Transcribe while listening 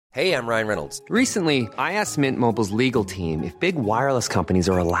Hey, I'm Ryan Reynolds. Recently, I asked Mint Mobile's legal team if big wireless companies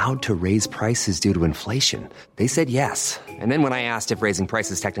are allowed to raise prices due to inflation. They said yes. And then when I asked if raising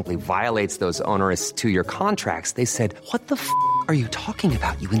prices technically violates those onerous two-year contracts, they said, "What the f*** are you talking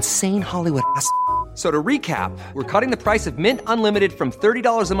about, you insane Hollywood ass?" So to recap, we're cutting the price of Mint Unlimited from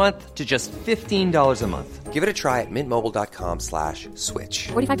 $30 a month to just $15 a month. Give it a try at mintmobile.com/switch.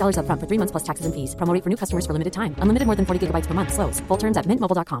 $45 up front for 3 months plus taxes and fees. Promo rate for new customers for limited time. Unlimited more than 40 gigabytes per month. Slows full terms at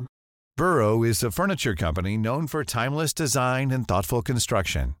mintmobile.com. Burrow is a furniture company known for timeless design and thoughtful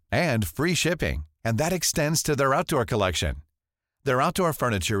construction, and free shipping, and that extends to their outdoor collection. Their outdoor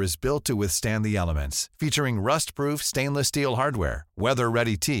furniture is built to withstand the elements, featuring rust-proof stainless steel hardware,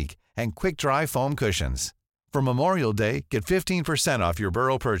 weather-ready teak, and quick-dry foam cushions. For Memorial Day, get 15% off your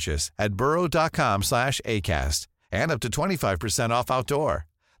Burrow purchase at burrow.com/acast, and up to 25% off outdoor.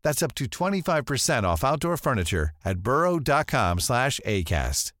 That's up to 25% off outdoor furniture at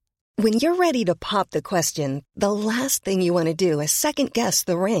burrow.com/acast. When you're ready to pop the question, the last thing you want to do is second-guess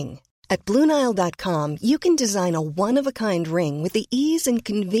the ring. At BlueNile.com, you can design a one-of-a-kind ring with the ease and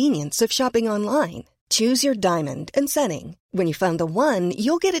convenience of shopping online. Choose your diamond and setting. When you find the one,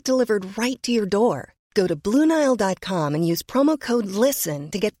 you'll get it delivered right to your door. Go to BlueNile.com and use promo code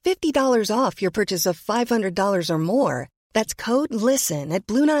LISTEN to get $50 off your purchase of $500 or more. That's code LISTEN at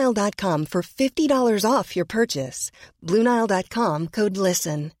BlueNile.com for $50 off your purchase. BlueNile.com, code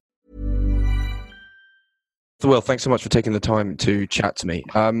LISTEN. Will, thanks so much for taking the time to chat to me.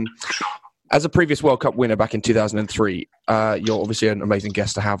 As a previous World Cup winner back in 2003, you're obviously an amazing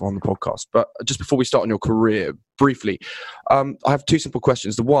guest to have on the podcast. But just before we start on your career, briefly, I have two simple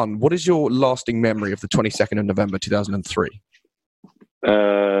questions. The one, what is your lasting memory of the 22nd of November 2003?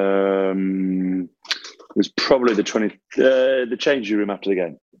 It was probably the changing room after the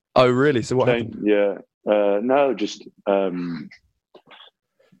game. Oh, really? So what happened? Yeah.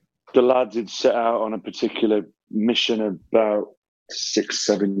 The lads had set out on a particular mission about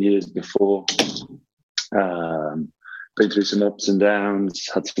 6-7 years before. Been through some ups and downs,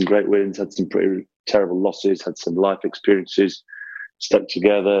 had some great wins, had some pretty terrible losses, had some life experiences, stuck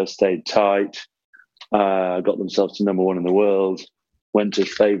together, stayed tight, got themselves to number one in the world, went to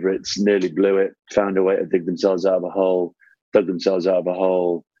favourites, nearly blew it, found a way to dig themselves out of a hole, dug themselves out of a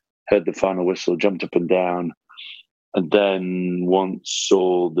hole, heard the final whistle, jumped up and down, and then once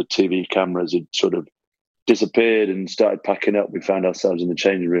saw the TV cameras had sort of disappeared and started packing up, we found ourselves in the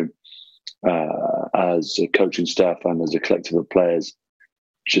changing room as a coaching staff and as a collective of players,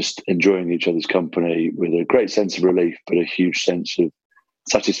 just enjoying each other's company with a great sense of relief, but a huge sense of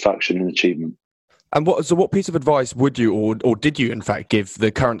satisfaction and achievement. And what piece of advice would you, or did you, in fact, give the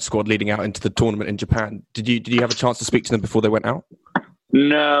current squad leading out into the tournament in Japan? Did you have a chance to speak to them before they went out?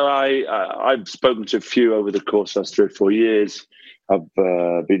 No, I've spoken to a few over the course of the last 3 or 4 years. I've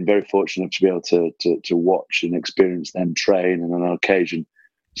been very fortunate to be able to watch and experience them train, and on occasion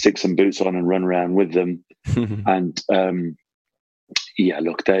stick some boots on and run around with them. And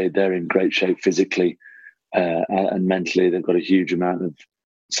look, they're in great shape physically and mentally. They've got a huge amount of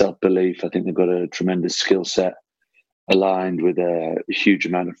self-belief. I think they've got a tremendous skill set aligned with a huge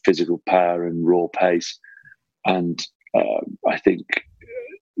amount of physical power and raw pace. And I think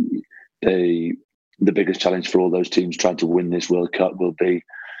the biggest challenge for all those teams trying to win this World Cup will be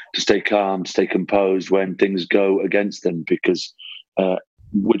to stay calm, stay composed when things go against them, because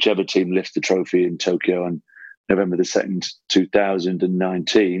whichever team lifts the trophy in Tokyo on November the 2nd,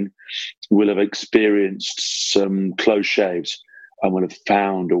 2019, will have experienced some close shaves and will have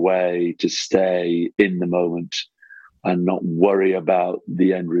found a way to stay in the moment and not worry about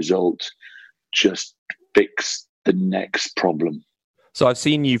the end result, just fix the next problem. So I've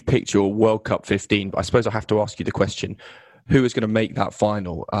seen you've picked your World Cup 15, but I suppose I have to ask you the question, who is going to make that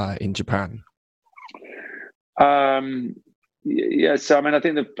final in Japan? So I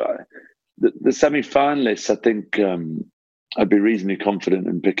think the semi-finalists, I think I'd be reasonably confident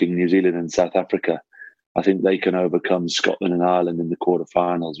in picking New Zealand and South Africa. I think they can overcome Scotland and Ireland in the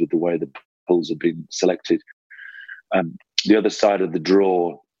quarterfinals with the way the pools have been selected. The other side of the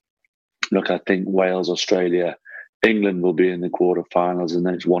draw, look, I think Wales, Australia, England will be in the quarterfinals, and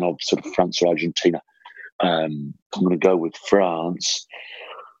then it's one of sort of France or Argentina. I'm going to go with France.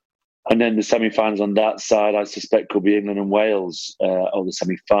 And then the semi-finals on that side, I suspect, could be England and Wales, or the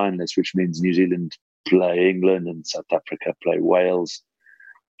semi-finalists, which means New Zealand play England and South Africa play Wales.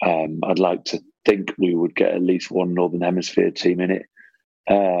 I'd like to think we would get at least one Northern Hemisphere team in it.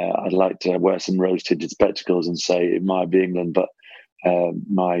 I'd like to wear some rose-tinted spectacles and say it might be England, but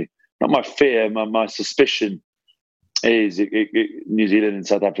my suspicion is New Zealand and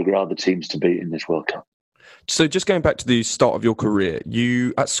South Africa are the teams to beat in this World Cup. So just going back to the start of your career,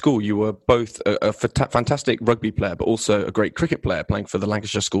 at school you were both a fantastic rugby player, but also a great cricket player playing for the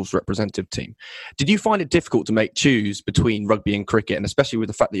Lancashire Schools representative team. Did you find it difficult to choose between rugby and cricket, and especially with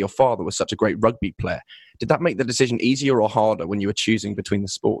the fact that your father was such a great rugby player? Did that make the decision easier or harder when you were choosing between the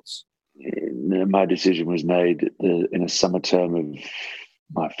sports? My decision was made in a summer term of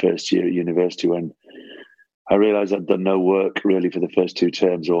my first year at university, when I realised I'd done no work really for the first 2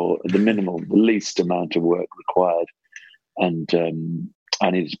 terms, or the least amount of work required. And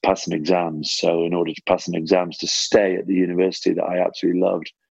I needed to pass some exams. So in order to pass some exams to stay at the university that I absolutely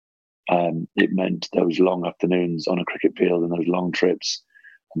loved, it meant those long afternoons on a cricket field and those long trips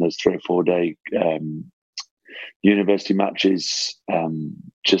and those 3 or 4 day university matches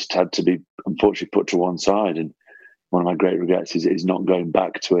just had to be, unfortunately, put to one side. And one of my great regrets is not going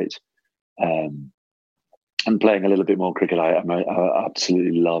back to it. And playing a little bit more cricket. I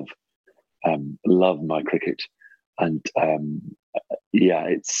absolutely love my cricket, and I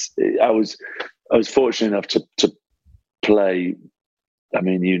was fortunate enough to play. I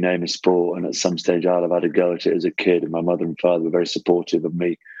mean, you name a sport, and at some stage I'd have had a go at it as a kid. And my mother and father were very supportive of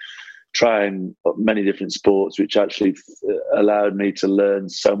me trying many different sports, which actually allowed me to learn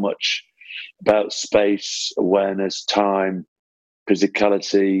so much about space, awareness, time,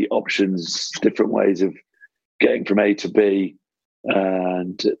 physicality, options, different ways of getting from A to B,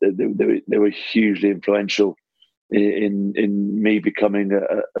 and they were hugely influential in me becoming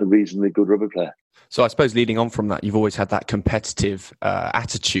a reasonably good rugby player. So I suppose leading on from that, you've always had that competitive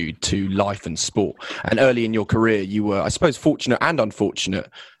attitude to life and sport. And early in your career, you were, I suppose, fortunate and unfortunate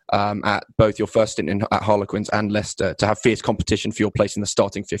at both your first stint at Harlequins and Leicester to have fierce competition for your place in the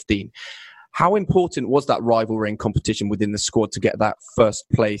starting 15. How important was that rivalry and competition within the squad to get that first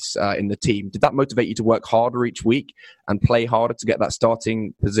place in the team? Did that motivate you to work harder each week and play harder to get that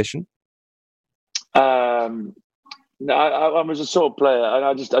starting position? No, I was a sort of player, and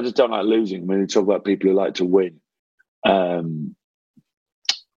I just don't like losing. When you talk about people who like to win,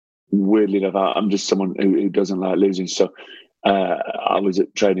 weirdly enough, I'm just someone who doesn't like losing. So I was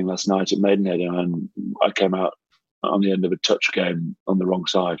at training last night at Maidenhead, and I came out on the end of a touch game on the wrong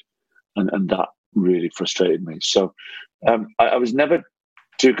side. And that really frustrated me. So I was never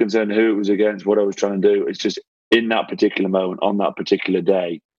too concerned who it was against, what I was trying to do. It's just in that particular moment, on that particular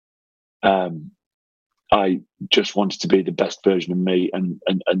day, I just wanted to be the best version of me and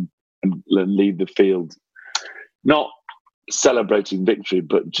leave the field, not celebrating victory,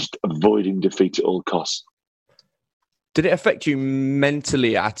 but just avoiding defeat at all costs. Did it affect you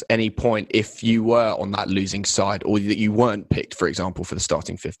mentally at any point if you were on that losing side, or that you weren't picked, for example, for the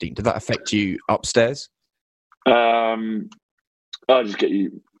starting 15? Did that affect you upstairs? I just get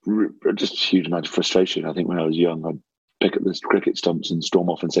just a huge amount of frustration. I think when I was young, I'd pick up the cricket stumps and storm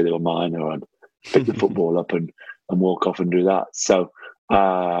off and say they were mine, or I'd pick the football up and walk off and do that. So,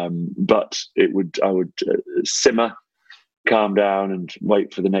 but I would simmer, calm down, and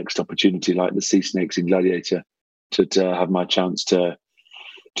wait for the next opportunity, like the sea snakes in Gladiator, to have my chance to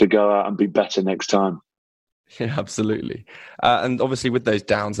go out and be better next time. Yeah, absolutely. And obviously with those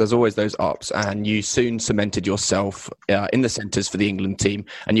downs, there's always those ups, and you soon cemented yourself in the centres for the England team,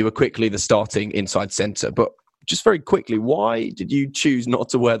 and you were quickly the starting inside centre. But just very quickly, why did you choose not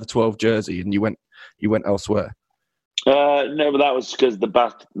to wear the 12 jersey and you went elsewhere? No, but that was because the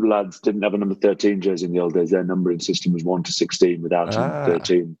Bath lads didn't have a number 13 jersey in the old days. Their numbering system was 1 to 16 without number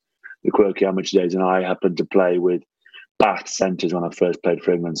 13. The quirky amateur days, and I happened to play with Bath centres when I first played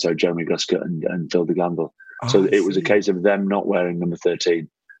for England, so Jeremy Guscott and Phil de Glanville. So it was a case of them not wearing number 13.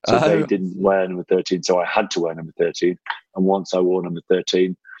 So they didn't wear number 13, so I had to wear number 13. And once I wore number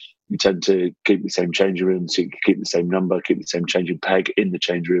 13, you tend to keep the same changing room, so you can keep the same number, keep the same changing peg in the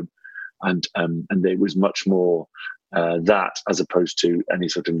change room. And it was much more that as opposed to any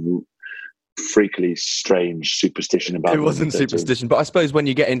sort of freakily strange superstition about it. Wasn't superstition, but I suppose when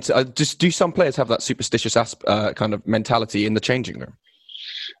you get into do some players have that superstitious kind of mentality in the changing room?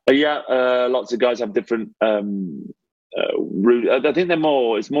 Lots of guys have different I think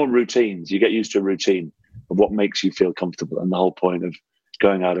it's more routines. You get used to a routine of what makes you feel comfortable, and the whole point of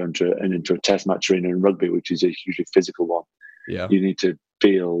going out into a test match arena in rugby, which is a hugely physical one, you need to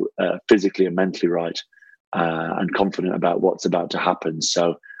feel physically and mentally right and confident about what's about to happen.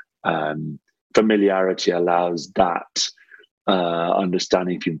 So familiarity allows that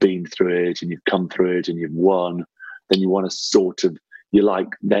understanding. If you've been through it and you've come through it and you've won, then you want to you like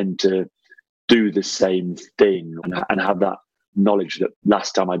then to do the same thing and have that knowledge that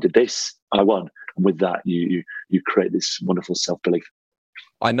last time I did this, I won. And with that, you create this wonderful self-belief.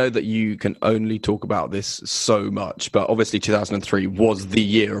 I know that you can only talk about this so much, but obviously 2003 was the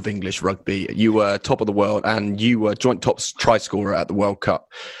year of English rugby. You were top of the world and you were joint top try scorer at the World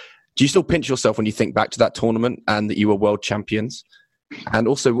Cup. Do you still pinch yourself when you think back to that tournament and that you were world champions? And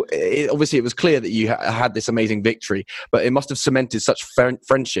also, obviously, it was clear that you had this amazing victory, but it must have cemented such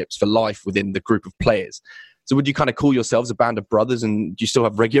friendships for life within the group of players. So would you kind of call yourselves a band of brothers, and do you still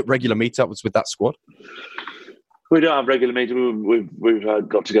have regular meetups with that squad? We don't have regular meetings. We've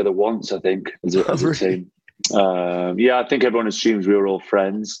got together once, I think, as a team. I think everyone assumes we were all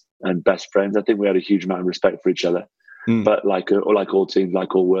friends and best friends. I think we had a huge amount of respect for each other. But like all teams,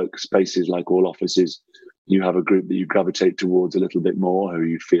 like all workspaces, like all offices, you have a group that you gravitate towards a little bit more, who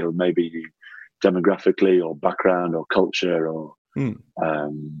you feel maybe demographically or background or culture or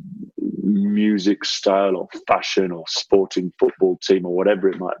music style or fashion or sporting football team or whatever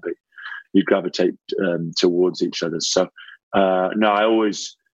it might be. You gravitate towards each other. So, I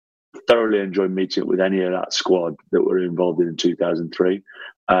always thoroughly enjoyed meeting up with any of that squad that were involved in 2003.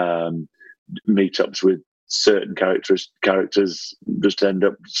 Meetups with certain characters just end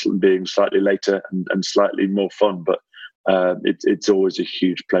up being slightly later and slightly more fun. But it's always a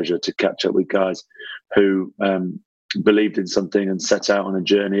huge pleasure to catch up with guys who believed in something and set out on a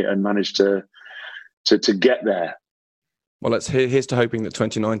journey and managed to get there. Well, here's to hoping that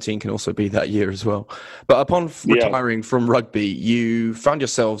 2019 can also be that year as well. But upon retiring from rugby, you found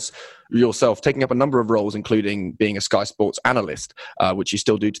yourself taking up a number of roles, including being a Sky Sports analyst, which you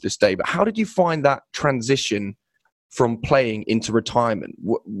still do to this day. But how did you find that transition from playing into retirement?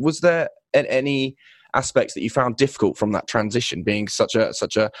 Was there any aspects that you found difficult from that transition, being such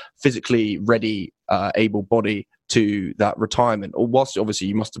a physically ready, able body to that retirement? Or whilst obviously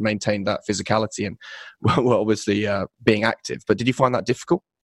you must have maintained that physicality and obviously being active, but did you find that difficult?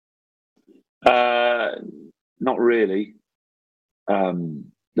 Not really. I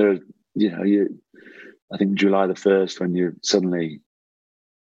think July the 1st, when you suddenly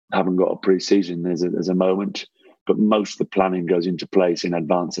haven't got a pre-season, there's a moment, but most of the planning goes into place in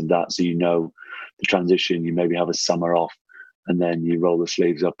advance of that. So the transition, you maybe have a summer off and then you roll the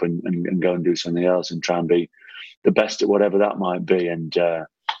sleeves up and go and do something else and try and be the best at whatever that might be. And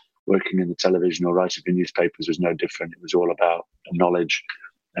working in the television or writing for newspapers was no different. It was all about knowledge,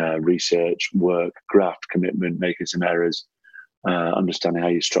 research, work, graft, commitment, making some errors, understanding how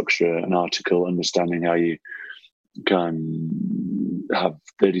you structure an article, understanding how you can have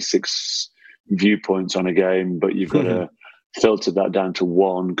 36 viewpoints on a game, but you've got to filter that down to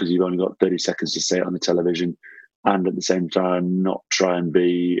one because you've only got 30 seconds to say it on the television, and at the same time not try and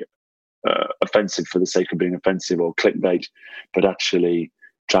be offensive for the sake of being offensive or clickbait, but actually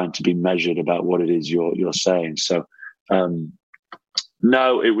trying to be measured about what it is you're saying. So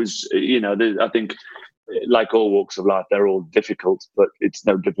no, it was, I think like all walks of life, they're all difficult, but it's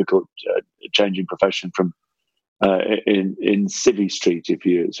no difficult changing profession from in Civvy Street, if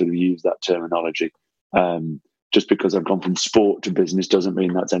you sort of use that terminology. Just because I've gone from sport to business doesn't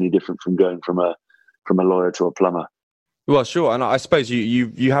mean that's any different from going from a lawyer to a plumber. Well, sure. And I suppose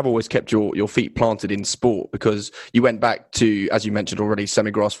you have always kept your feet planted in sport, because you went back to, as you mentioned already,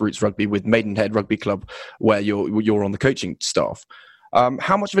 semi-grassroots rugby with Maidenhead Rugby Club, where you're on the coaching staff.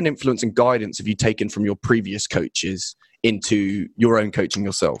 How much of an influence and guidance have you taken from your previous coaches into your own coaching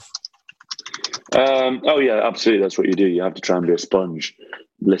yourself? Oh, yeah, absolutely. That's what you do. You have to try and be a sponge.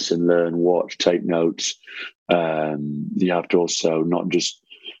 Listen, learn, watch, take notes. You have to also not just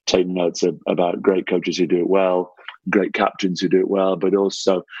take notes about great coaches who do it well, great captains who do it well, but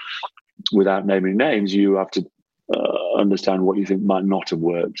also, without naming names, you have to understand what you think might not have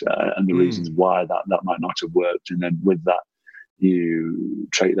worked and the reasons why that might not have worked. And then with that, you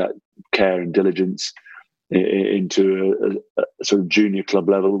trait that care and diligence into a sort of junior club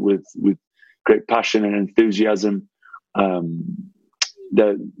level with great passion and enthusiasm. A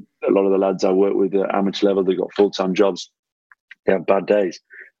lot of the lads I work with at amateur level, they've got full-time jobs. They have bad days,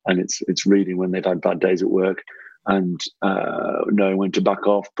 and it's reading when they've had bad days at work and knowing when to back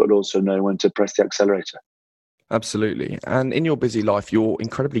off, but also knowing when to press the accelerator. Absolutely. And in your busy life, you're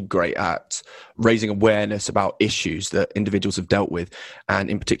incredibly great at raising awareness about issues that individuals have dealt with, and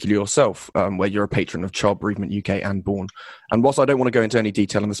in particular yourself, where you're a patron of Child Bereavement UK and Born. And whilst I don't want to go into any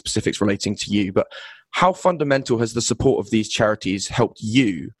detail on the specifics relating to you, but how fundamental has the support of these charities helped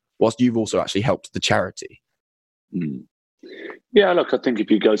you, whilst you've also actually helped the charity? Yeah, look, I think if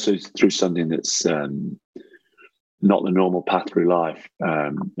you go through something that's not the normal path through life,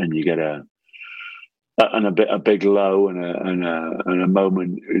 and you get a big low and a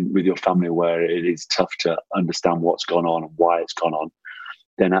moment with your family where it is tough to understand what's gone on and why it's gone on,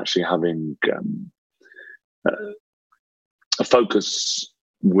 then actually having a focus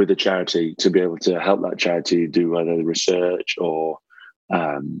with a charity to be able to help that charity do either research or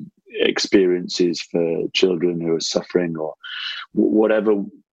experiences for children who are suffering, or whatever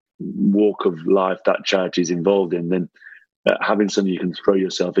walk of life that charity is involved in, then having something you can throw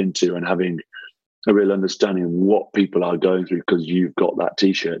yourself into and having a real understanding of what people are going through because you've got that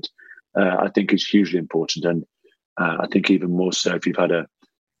T-shirt, I think is hugely important. And I think even more so if you've had a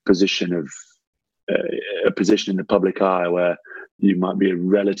position in the public eye where you might be a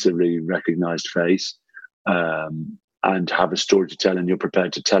relatively recognised face and have a story to tell and you're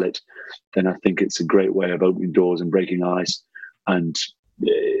prepared to tell it, then I think it's a great way of opening doors and breaking ice. And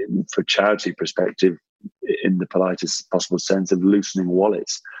for charity perspective, in the politest possible sense, of loosening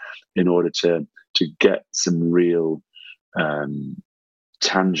wallets in order to get some real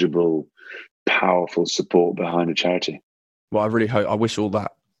tangible, powerful support behind a charity. Well, I wish all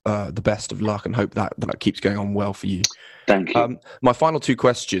that the best of luck and hope that keeps going on well for you. Thank you. My final two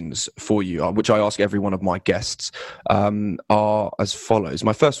questions for you, which I ask every one of my guests, are as follows.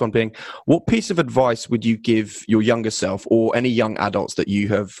 My first one being, what piece of advice would you give your younger self or any young adults that you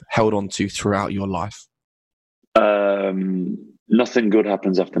have held on to throughout your life? Nothing good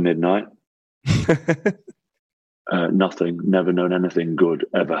happens after midnight. Nothing. Never known anything good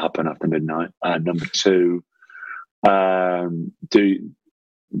ever happen after midnight. Number two, do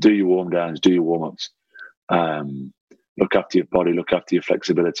your warm downs, do your warm ups. Look after your body, look after your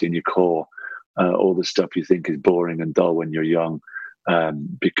flexibility and your core. All the stuff you think is boring and dull when you're young,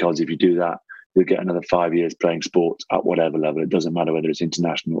 because if you do that, you'll get another 5 years playing sport at whatever level. It doesn't matter whether it's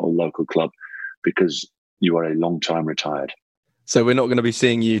international or local club, because you are a long time retired. So we're not going to be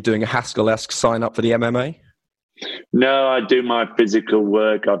seeing you doing a Haskell-esque sign up for the MMA? No, I do my physical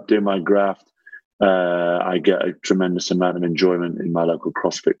work. I do my graft. I get a tremendous amount of enjoyment in my local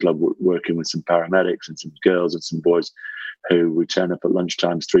CrossFit club, working with some paramedics and some girls and some boys who we turn up at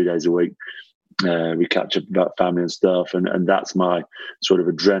lunchtimes 3 days a week. We catch up about family and stuff, and that's my sort of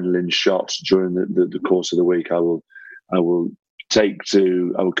adrenaline shot during the course of the week. I will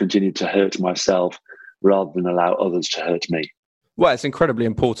continue to hurt myself rather than allow others to hurt me. Well, it's incredibly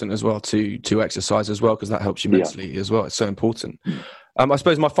important as well to exercise as well, because that helps you mentally as well. It's so important. I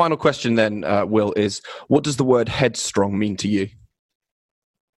suppose my final question then, Will, is what does the word headstrong mean to you?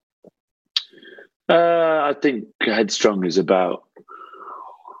 I think headstrong is about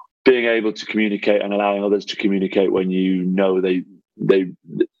being able to communicate and allowing others to communicate when you know they're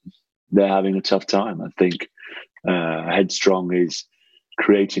having a tough time. I think headstrong is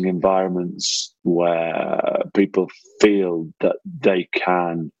creating environments where people feel that they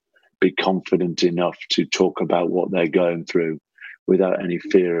can be confident enough to talk about what they're going through without any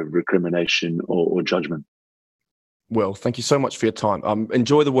fear of recrimination or judgment. Well, thank you so much for your time.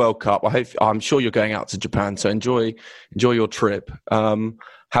 Enjoy the World Cup. I'm sure you're going out to Japan, so enjoy your trip.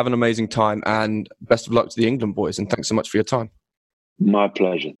 Have an amazing time, and best of luck to the England boys. And thanks so much for your time. My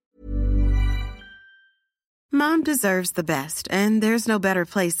pleasure. Mom deserves the best, and there's no better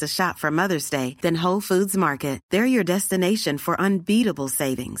place to shop for Mother's Day than Whole Foods Market. They're your destination for unbeatable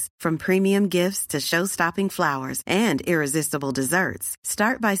savings, from premium gifts to show-stopping flowers and irresistible desserts.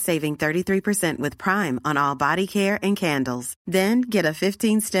 Start by saving 33% with Prime on all body care and candles. Then get a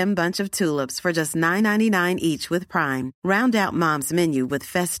 15-stem bunch of tulips for just $9.99 each with Prime. Round out Mom's menu with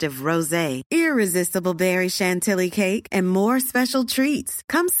festive rosé, irresistible berry chantilly cake, and more special treats.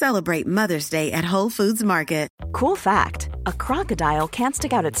 Come celebrate Mother's Day at Whole Foods Market. Cool fact, a crocodile can't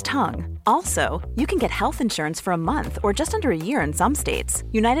stick out its tongue. Also, you can get health insurance for a month or just under a year in some states.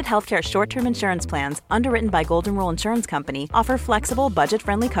 United Healthcare short-term insurance plans, underwritten by Golden Rule Insurance Company, offer flexible,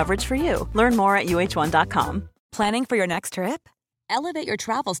 budget-friendly coverage for you. Learn more at uh1.com. Planning for your next trip? Elevate your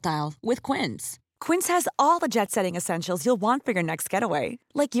travel style with Quince. Quince has all the jet-setting essentials you'll want for your next getaway,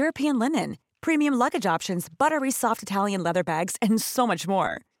 like European linen, premium luggage options, buttery soft Italian leather bags, and so much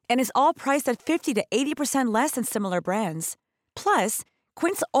more. And is all priced at 50 to 80% less than similar brands. Plus,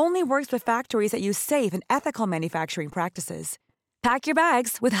 Quince only works with factories that use safe and ethical manufacturing practices. Pack your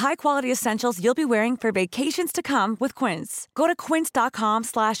bags with high-quality essentials you'll be wearing for vacations to come with Quince. Go to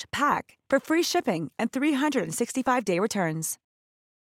quince.com/pack for free shipping and 365-day returns.